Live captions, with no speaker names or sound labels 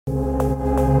Before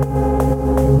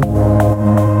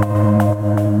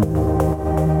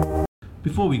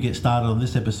we get started on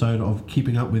this episode of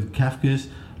Keeping Up with Kafkas,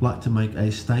 I'd like to make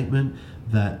a statement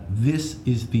that this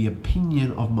is the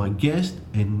opinion of my guest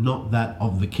and not that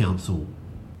of the council.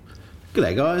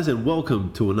 G'day guys, and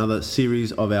welcome to another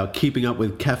series of our Keeping Up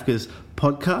with Kafkas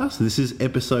podcast. This is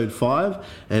episode 5,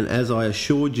 and as I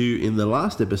assured you in the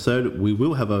last episode, we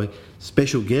will have a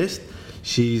special guest.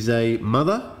 She's a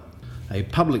mother, a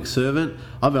public servant.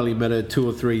 I've only met her 2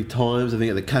 or 3 times, I think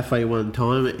at the cafe one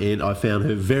time, and I found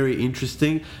her very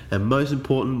interesting. And most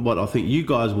important, what I think you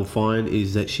guys will find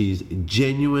is that she's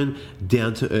genuine,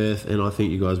 down to earth, and I think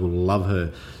you guys will love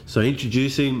her. So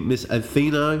introducing Miss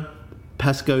Athena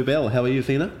Pascoe Bell. How are you,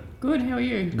 Athena? Good, how are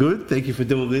you? Good, thank you for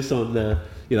doing this on,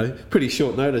 pretty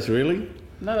short notice, really.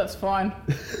 No, that's fine.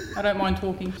 I don't mind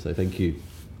talking. So thank you.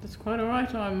 That's quite all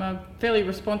right. I'm fairly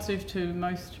responsive to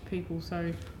most people, so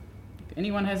if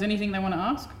anyone has anything they want to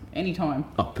ask, anytime.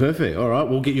 Oh, perfect. All right,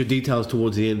 we'll get your details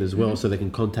towards the end as well, so they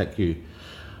can contact you.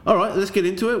 All right, let's get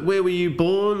into it. Where were you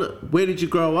born? Where did you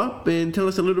grow up? And tell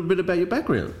us a little bit about your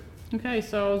background. Okay,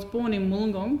 so I was born in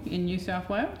Wollongong in New South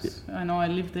Wales, and I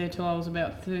lived there till I was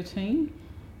about 13.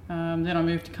 Then I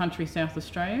moved to country South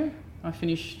Australia. I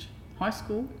finished high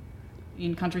school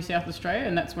in country South Australia,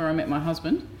 and that's where I met my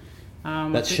husband.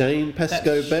 That's Shane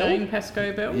Pascoe Bell? Shane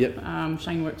Pascoe Bell. Yep.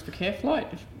 Shane works for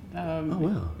Careflight. Oh,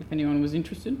 wow. If anyone was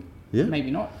interested. Yeah. Maybe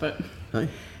not, but... Hey.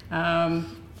 I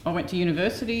went to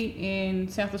university in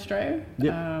South Australia.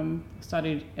 Yep.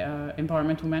 Studied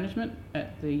environmental management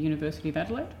at the University of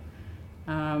Adelaide.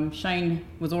 Shane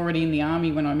was already in the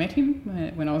army when I met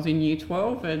him, when I was in year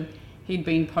 12, and he'd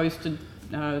been posted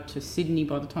to Sydney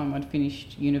by the time I'd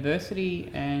finished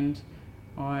university, and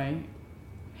I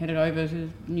headed over to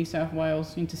New South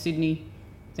Wales into Sydney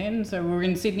then. So we were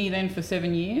in Sydney then for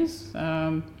 7 years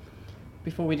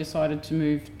before we decided to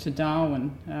move to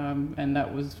Darwin, and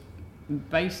that was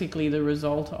basically the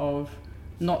result of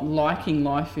not liking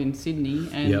life in Sydney.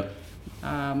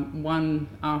 And one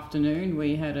afternoon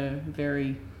we had a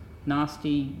very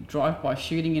nasty drive-by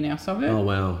shooting in our suburb. Oh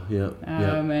wow,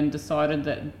 and decided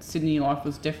that Sydney life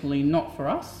was definitely not for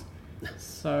us.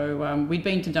 So we'd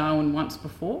been to Darwin once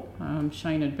before.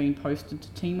 Shane had been posted to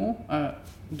Timor,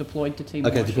 deployed to Timor.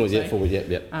 Okay, deployed, forward,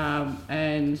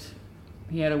 and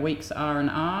he had a week's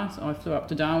R&R, so I flew up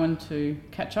to Darwin to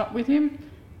catch up with him.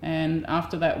 And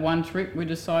after that one trip, we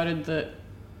decided that,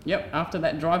 after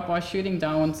that drive-by shooting,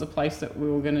 Darwin's the place that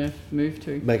we were going to move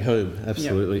to. Make home,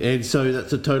 absolutely. And so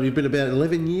that's a total, you've been about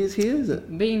 11 years here, is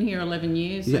it? Been here 11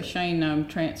 years. So Shane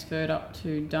transferred up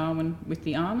to Darwin with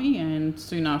the army, and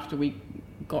soon after we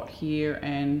got here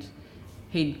and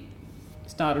he'd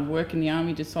started work in the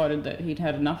army, decided that he'd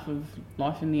had enough of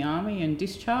life in the army and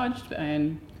discharged,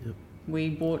 and we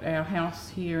bought our house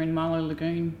here in Marlow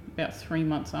Lagoon about 3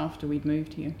 months after we'd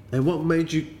moved here. And what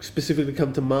made you specifically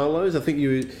come to Marlows? I think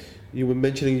you were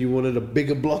mentioning you wanted a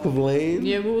bigger block of land.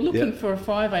 Yeah, we were looking for a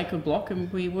 5-acre block,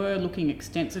 and we were looking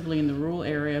extensively in the rural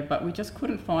area, but we just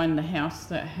couldn't find the house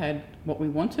that had what we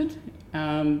wanted.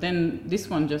 Then this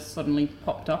one just suddenly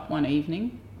popped up one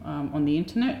evening on the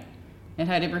internet. It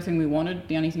had everything we wanted.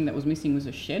 The only thing that was missing was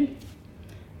a shed.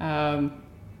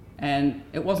 And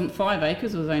it wasn't 5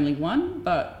 acres, it was only 1,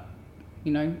 but,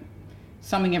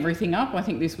 summing everything up, I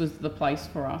think this was the place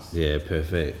for us. Yeah,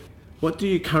 perfect. What do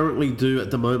you currently do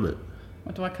at the moment?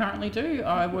 What do I currently do?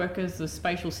 I work as the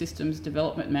Spatial Systems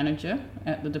Development Manager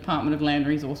at the Department of Land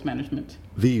Resource Management.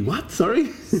 The what,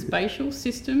 sorry? Spatial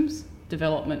Systems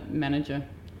Development Manager.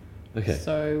 Okay.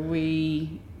 So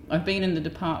I've been in the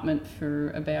department for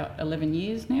about 11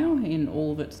 years now in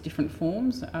all of its different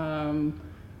forms.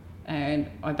 And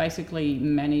I basically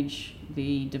manage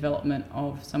the development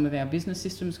of some of our business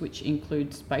systems, which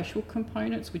include spatial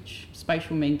components, which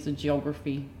spatial means the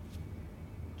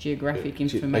geographic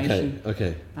information.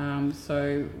 Okay.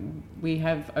 So we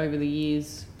have over the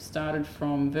years started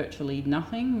from virtually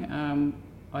nothing.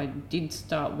 I did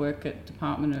start work at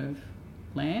Department of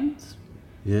Lands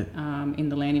in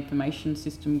the Land Information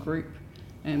System group.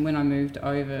 And when I moved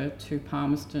over to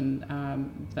Palmerston,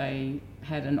 they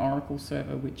had an Oracle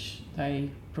server which they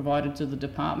provided to the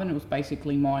department. It was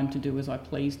basically mine to do as I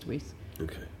pleased with.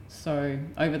 Okay. So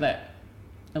over that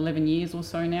 11 years or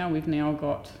so now, we've now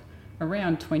got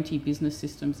around 20 business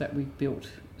systems that we've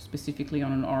built specifically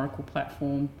on an Oracle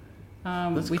platform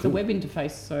with a web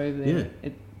interface. So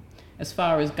as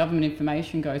far as government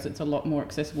information goes, it's a lot more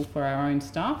accessible for our own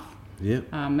staff.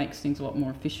 Makes things a lot more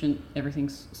efficient.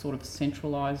 Everything's sort of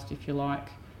centralised, if you like.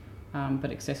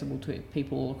 but accessible to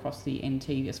people all across the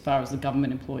NT as far as the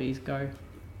government employees go.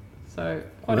 So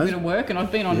quite a bit of work, and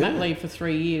I've been on mat leave for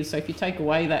 3 years. So if you take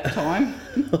away that time,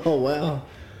 oh wow,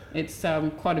 it's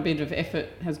quite a bit of effort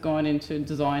has gone into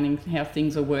designing how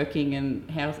things are working and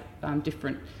how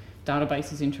different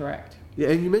databases interact. Yeah,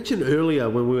 and you mentioned earlier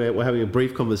when we were having a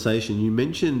brief conversation, you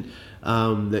mentioned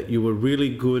that you were really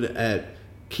good at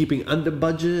keeping under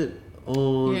budget.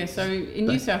 Yeah, so in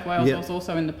New South Wales, I was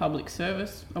also in the public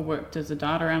service. I worked as a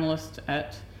data analyst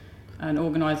at an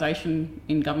organisation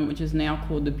in government which is now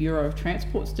called the Bureau of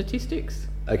Transport Statistics.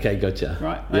 Okay, gotcha.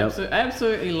 Right, I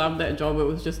absolutely loved that job. It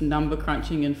was just number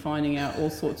crunching and finding out all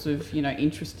sorts of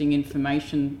interesting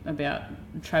information about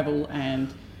travel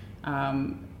and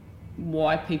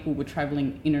why people were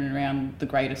travelling in and around the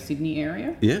Greater Sydney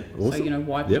area. Yeah, awesome. So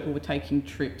why people were taking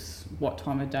trips, what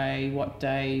time of day, what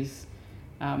days.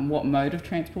 What mode of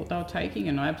transport they were taking,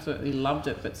 and I absolutely loved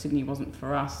it, but Sydney wasn't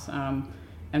for us.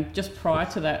 And just prior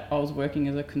to that, I was working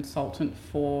as a consultant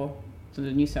for the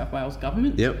New South Wales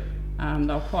government. Yep.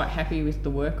 They were quite happy with the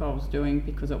work I was doing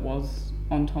because it was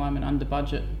on time and under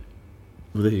budget.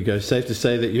 Well, there you go. Safe to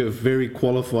say that you're a very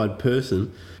qualified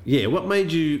person. Yeah, what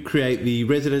made you create the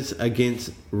Residents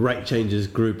Against Rate Changes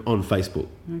group on Facebook?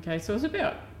 Okay, so it was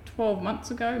about 12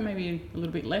 months ago, maybe a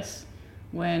little bit less,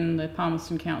 when the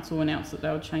Palmerston Council announced that they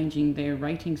were changing their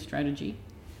rating strategy.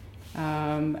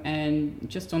 And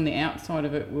just on the outside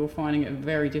of it, we were finding it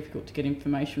very difficult to get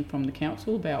information from the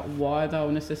council about why they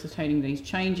were necessitating these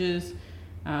changes,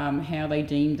 how they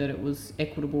deemed that it was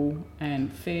equitable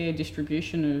and fair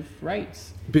distribution of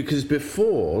rates. Because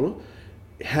before,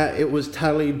 it was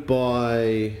tallied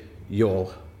by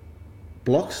your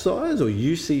block size or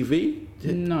UCV?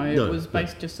 No, it was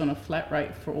based just on a flat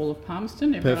rate for all of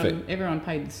Palmerston. Everyone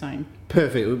paid the same.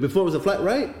 Perfect. Before it was a flat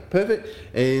rate? Perfect.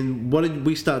 And what did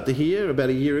we start to hear about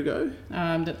a year ago?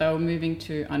 That they were moving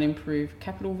to unimproved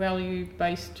capital value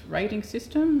based rating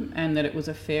system, and that it was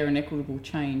a fair and equitable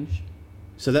change.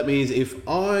 So that means if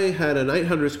I had an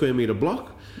 800 square metre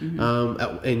block,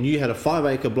 and you had a 5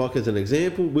 acre block as an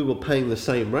example, we were paying the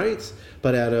same rates,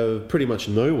 but out of pretty much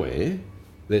nowhere,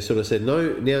 they sort of said,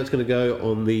 no, now it's going to go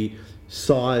on the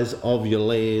size of your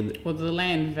land. Well, the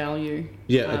land value.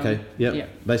 Yeah, okay. Yeah.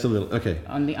 Based on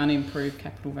on the unimproved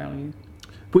capital value.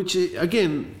 Which,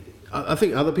 again, I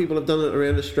think other people have done it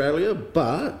around Australia,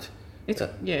 but...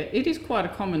 it is quite a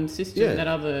common system that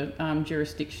other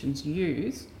jurisdictions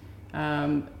use.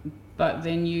 But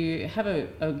then you have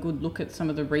a good look at some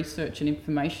of the research and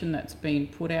information that's been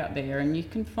put out there, and you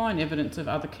can find evidence of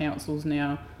other councils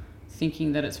now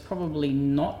thinking that it's probably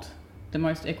not the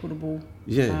most equitable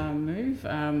move.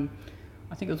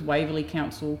 I think it was Waverley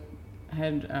Council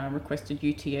had requested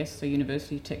UTS, so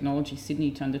University of Technology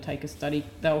Sydney, to undertake a study.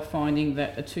 They were finding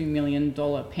that a $2 million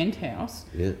penthouse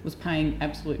was paying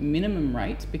absolute minimum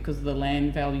rates because of the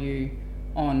land value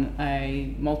on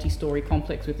a multi-storey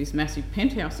complex with this massive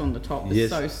penthouse on the top is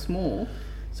so small.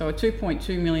 So a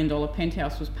 $2.2 million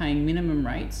penthouse was paying minimum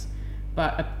rates,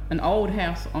 but an old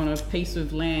house on a piece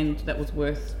of land that was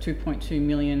worth $2.2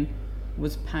 million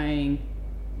was paying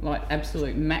like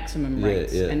absolute maximum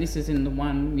rates, and this is in the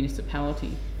one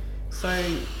municipality.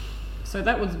 So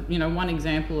that was, one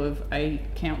example of a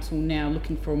council now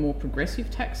looking for a more progressive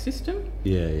tax system.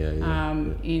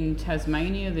 In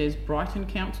Tasmania, there's Brighton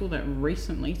Council that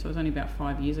recently, so it was only about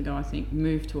 5 years ago, I think,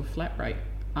 moved to a flat rate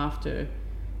after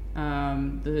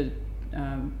the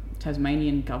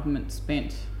Tasmanian government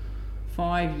spent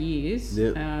 5 years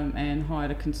and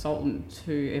hired a consultant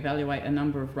to evaluate a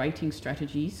number of rating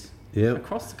strategies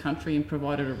across the country and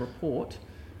provided a report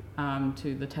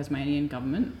to the Tasmanian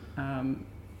government.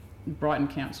 Brighton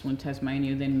Council in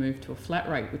Tasmania then moved to a flat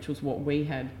rate, which was what we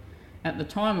had. At the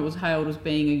time, it was hailed as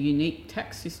being a unique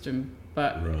tax system,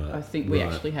 but I think we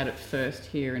actually had it first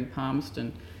here in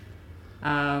Palmerston.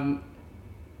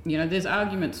 There's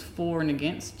arguments for and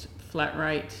against flat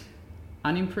rate,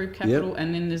 unimproved capital,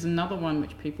 and then there's another one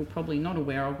which people probably not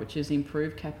aware of, which is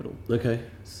improved capital. Okay.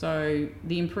 So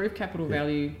the improved capital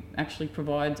value actually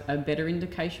provides a better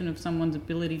indication of someone's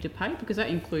ability to pay, because that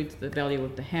includes the value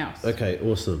of the house. Okay,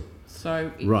 awesome.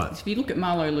 So if you look at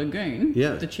Marlow Lagoon,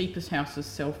 the cheapest houses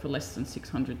sell for less than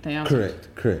 $600,000.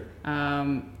 Correct.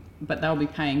 But they'll be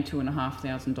paying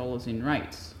 $2,500 in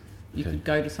rates. You could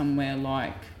go to somewhere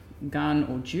like Gunn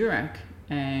or Durack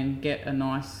and get a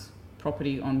nice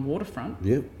property on waterfront,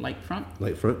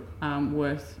 lakefront,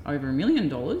 worth over $1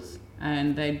 million,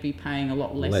 and they'd be paying a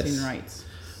lot less in rates.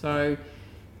 So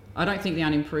I don't think the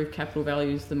unimproved capital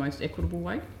value is the most equitable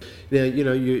way. Now,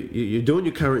 you're doing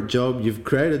your current job. You've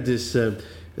created this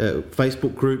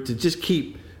Facebook group to just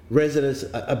keep residents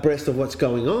abreast of what's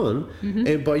going on,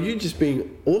 and by you just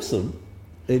being awesome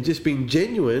and just being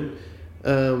genuine,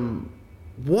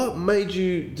 what made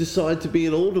you decide to be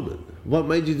an alderman? What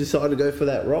made you decide to go for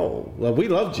that role? Well, we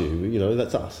loved you, you know,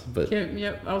 that's us. But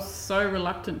yeah, I was so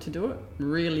reluctant to do it.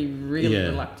 Really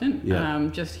reluctant. Yeah.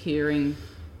 Just hearing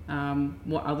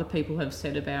what other people have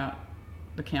said about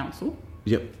the council.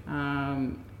 Yep.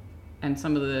 And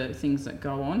some of the things that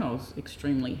go on, I was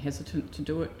extremely hesitant to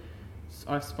do it.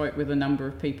 I spoke with a number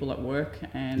of people at work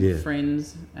and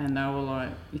friends, and they were like,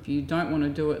 if you don't want to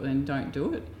do it, then don't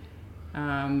do it.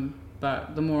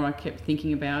 But the more I kept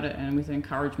thinking about it, and with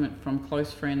encouragement from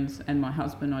close friends and my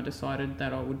husband, I decided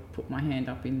that I would put my hand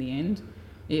up in the end.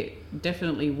 It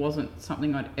definitely wasn't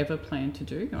something I'd ever planned to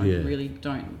do. I really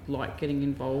don't like getting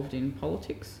involved in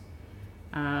politics.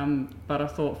 But I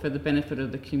thought for the benefit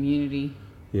of the community,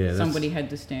 somebody had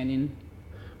to stand in.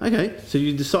 Okay, so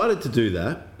you decided to do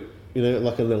that, you know,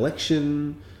 like an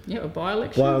election. Yeah, a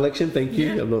by-election. By-election, thank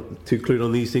you. Yeah. I'm not too clued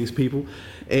on these things, people.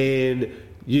 And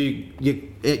you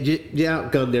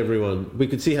outgunned everyone. We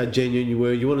could see how genuine you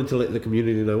were. You wanted to let the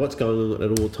community know what's going on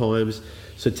at all times.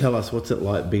 So tell us, what's it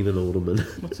like being an alderman?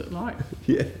 What's it like?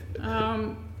 Yeah.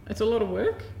 It's a lot of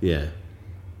work. Yeah.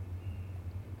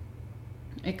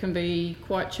 It can be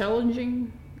quite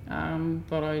challenging,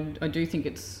 but I do think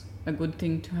it's a good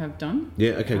thing to have done.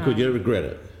 Yeah, okay, good. You don't regret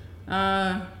it?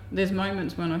 There's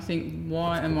moments when I think,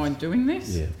 why am I doing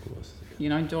this? Yeah, of course. You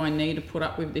know, do I need to put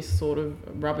up with this sort of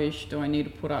rubbish? Do I need to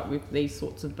put up with these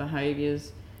sorts of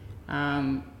behaviours?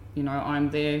 You know, I'm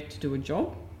there to do a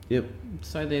job. Yep.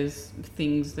 So there's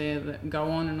things there that go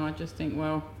on, and I just think,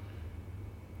 well,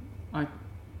 I'm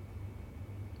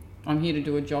here to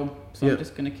do a job, so I'm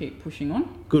just going to keep pushing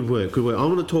on. Good work. I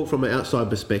want to talk from an outside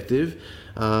perspective.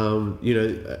 You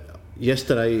know,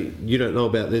 yesterday, you don't know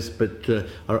about this, but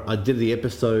I did the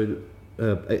episode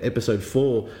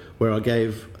 4, where I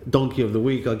gave Donkey of the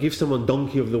Week. I give someone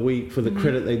Donkey of the Week for the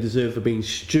credit they deserve for being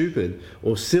stupid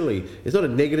or silly. It's not a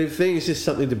negative thing, it's just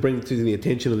something to bring to the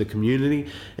attention of the community.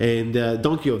 And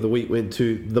Donkey of the Week went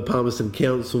to the Palmerston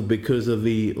Council because of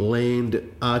the land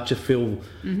Archerfield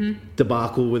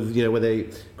debacle with, you know, where they,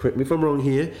 correct me if I'm wrong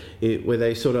here, where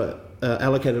they sort of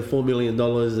allocated $4 million,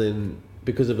 and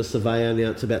because of a surveyor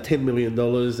now it's about $10 million,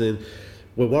 and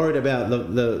we're worried about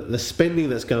the spending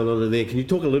that's going on in there. Can you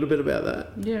talk a little bit about that?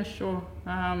 Yeah, sure.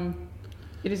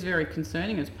 It is very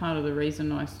concerning. It's part of the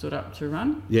reason I stood up to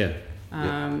run. Yeah.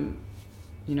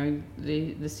 You know,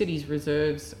 the city's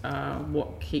reserves are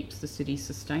what keeps the city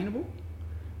sustainable.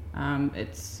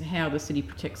 It's how the city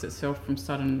protects itself from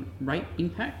sudden rate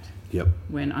impact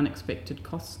when unexpected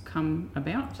costs come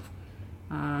about.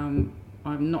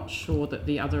 I'm not sure that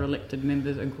the other elected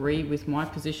members agree with my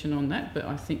position on that, but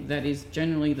I think that is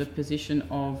generally the position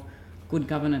of good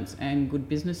governance and good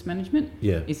business management,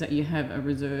 is that you have a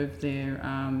reserve there,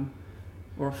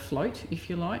 or a float,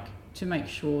 if you like, to make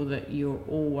sure that you're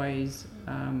always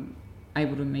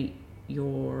able to meet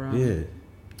your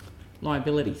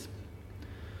liabilities.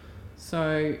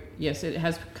 So, yes, it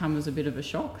has come as a bit of a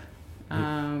shock.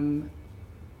 And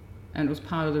it was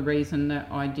part of the reason that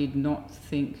I did not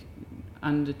think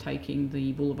undertaking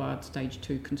the Boulevard Stage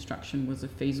 2 construction was a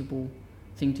feasible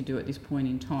thing to do at this point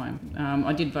in time.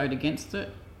 I did vote against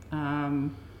it,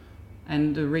 and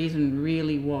the reason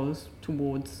really was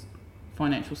towards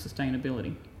financial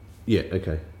sustainability. Yeah,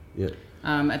 okay, yeah.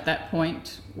 At that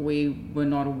point, we were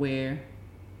not aware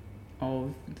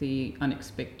of the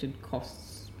unexpected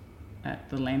costs at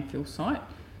the landfill site,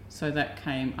 so that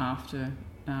came after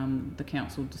the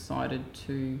council decided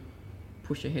to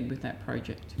push ahead with that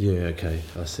project. Yeah, okay,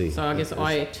 I see. So I guess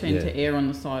I tend to err on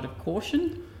the side of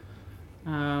caution.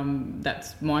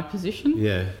 That's my position.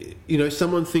 Yeah. You know,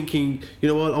 someone thinking, you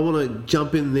know what, I want to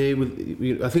jump in there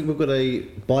with, I think we've got a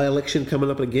by-election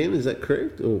coming up again, is that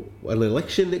correct? Or an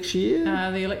election next year?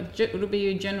 It'll be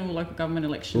a general local government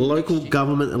election. Local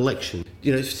government election.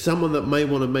 You know, someone that may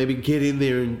want to maybe get in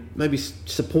there and maybe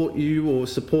support you or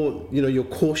support, you know, your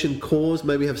caution cause,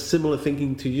 maybe have similar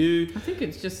thinking to you. I think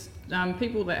it's just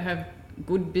people that have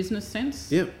good business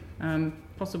sense. Yep.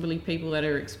 Possibly people that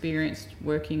are experienced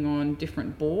working on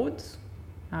different boards,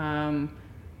 and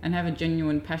have a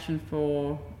genuine passion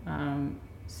for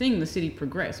seeing the city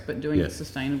progress, but doing it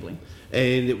sustainably.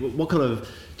 And what kind of,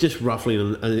 just roughly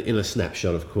in a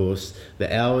snapshot, of course,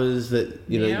 the hours that,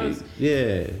 you know... Hours.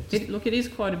 It is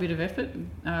quite a bit of effort.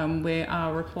 We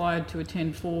are required to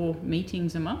attend 4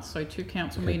 meetings a month, so 2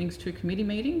 council meetings, 2 committee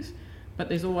meetings. But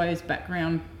there's always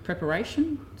background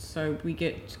preparation, so we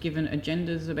get given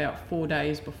agendas about 4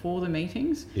 days before the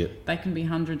meetings. They can be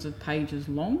hundreds of pages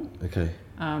long.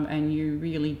 And you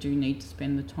really do need to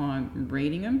spend the time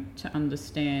reading them to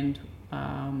understand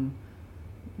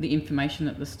the information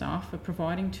that the staff are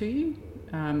providing to you,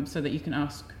 so that you can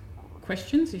ask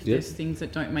questions if there's things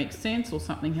that don't make sense or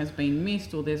something has been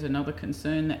missed or there's another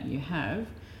concern that you have,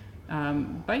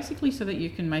 basically so that you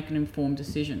can make an informed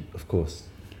decision. Of course.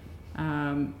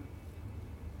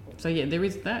 So yeah, there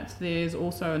is that. There's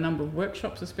also a number of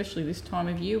workshops, especially this time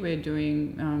of year. We're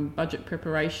doing budget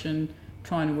preparation,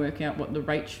 trying to work out what the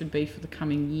rate should be for the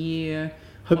coming year.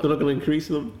 Hope they're not going to increase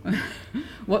them.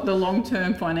 What the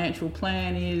long-term financial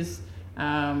plan is.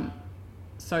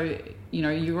 So, you know,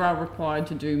 you are required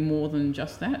to do more than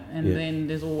just that. And then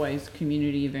there's always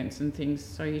community events and things.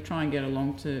 So you try and get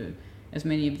along to as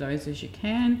many of those as you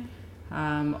can.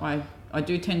 I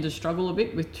do tend to struggle a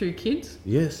bit with 2 kids.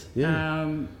 Yes, yeah.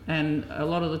 And a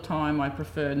lot of the time I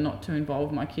prefer not to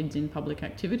involve my kids in public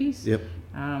activities. Yep.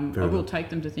 I will take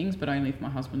them to things, but only if my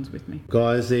husband's with me.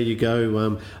 Guys, there you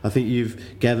go. I think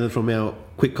you've gathered from our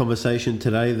quick conversation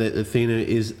today that Athena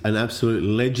is an absolute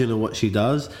legend of what she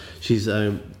does. She's,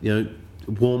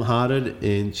 warm-hearted,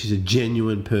 and she's a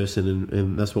genuine person,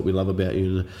 and that's what we love about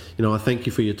you. And, I thank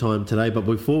you for your time today. But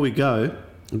before we go,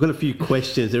 I've got a few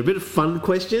questions. They're a bit of fun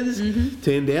questions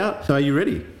to end out. So are you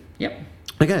ready? Yep.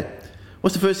 Okay.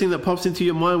 What's the first thing that pops into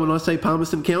your mind when I say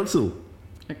Palmerston Council?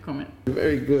 A comment.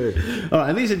 Very good. All right,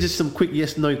 and these are just some quick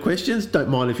yes-no questions. Don't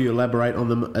mind if you elaborate on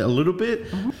them a little bit.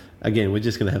 Again, we're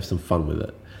just going to have some fun with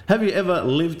it. Have you ever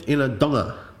lived in a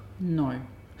donga? No.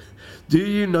 Do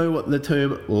you know what the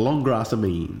term longgrasser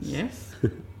means? Yes.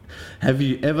 Have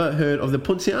you ever heard of the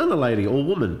Poinciana lady or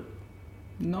woman?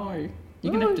 No.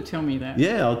 You're going to have to tell me that.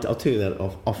 Yeah, I'll tell you that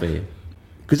off air.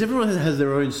 Because everyone has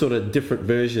their own sort of different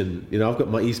version. I've got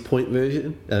my East Point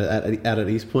version out at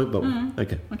East Point, but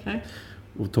Okay.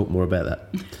 We'll talk more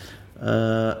about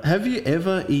that. Have you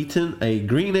ever eaten a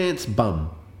green ant's bum?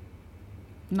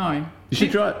 No. You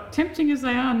should try it. Tempting as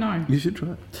they are, no. You should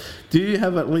try it. Do you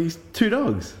have at least 2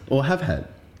 dogs, or have had?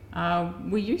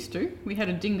 We used to. We had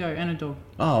a dingo and a dog.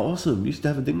 Oh, awesome. You used to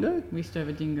have a dingo? We used to have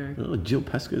a dingo. Oh, Jill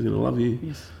Pascoe's going to love you.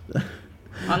 Yes.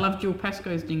 I love Jill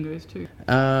Pascoe's dingoes too.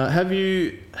 Have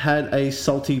you had a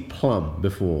salty plum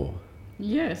before?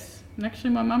 Yes. And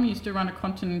actually, my mum used to run a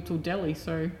continental deli,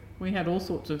 so we had all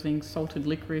sorts of things. Salted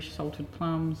licorice, salted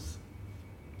plums.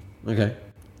 Okay.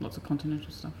 Lots of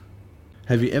continental stuff.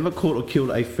 Have you ever caught or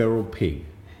killed a feral pig?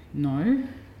 No.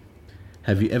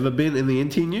 Have you ever been in the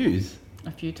NT News?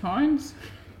 A few times.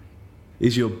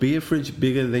 Is your beer fridge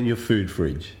bigger than your food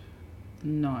fridge?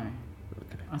 No.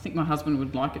 Okay. I think my husband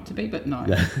would like it to be, but no.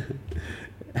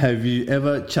 Have you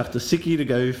ever chucked a sickie to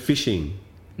go fishing?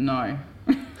 No.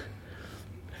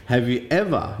 Have you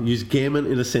ever used gammon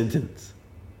in a sentence?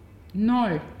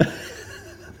 No.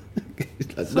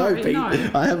 No, Pete.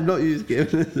 No. I have not used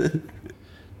gammon.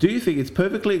 Do you think it's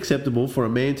perfectly acceptable for a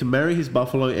man to marry his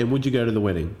buffalo, and would you go to the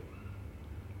wedding?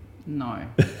 No.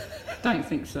 Don't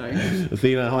think so.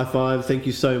 Athena, high five. Thank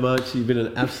you so much. You've been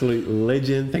an absolute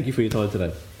legend. Thank you for your time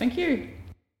today. Thank you.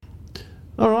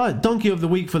 All right, Donkey of the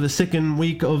Week for the second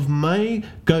week of May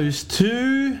goes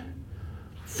to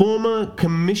former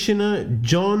Commissioner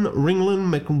John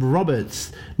Ringland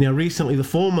McRoberts. Now, recently, the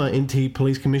former NT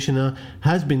Police Commissioner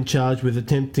has been charged with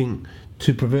attempting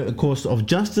to pervert the course of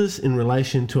justice in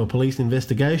relation to a police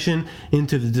investigation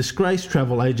into the disgraced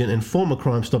travel agent and former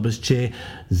Crime Stoppers chair,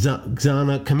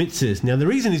 Xana Kamitsis. Now, the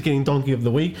reason he's getting Donkey of the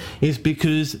Week is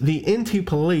because the NT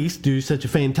Police do such a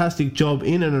fantastic job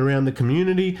in and around the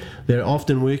community. They're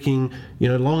often working,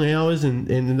 long hours, and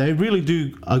they really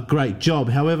do a great job.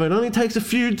 However, it only takes a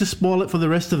few to spoil it for the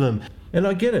rest of them. And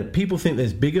I get it. People think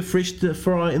there's bigger fish to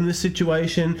fry in this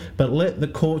situation, but let the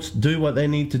courts do what they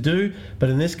need to do. But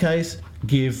in this case,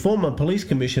 give former Police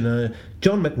Commissioner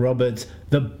John McRoberts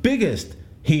the biggest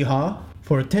hee-haw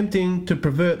for attempting to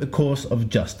pervert the course of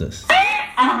justice.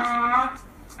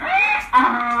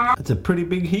 That's a pretty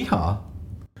big hee-haw.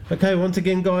 Okay, once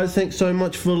again, guys, thanks so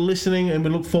much for listening, and we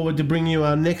look forward to bringing you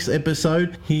our next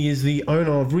episode. He is the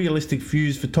owner of Realistic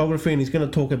Fuse Photography, and he's going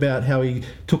to talk about how he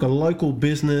took a local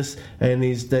business and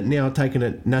is now taking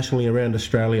it nationally around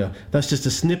Australia. That's just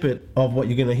a snippet of what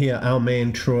you're going to hear our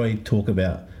man Troy talk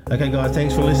about. Okay, guys,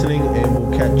 thanks for listening, and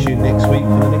we'll catch you next week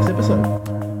for the next episode.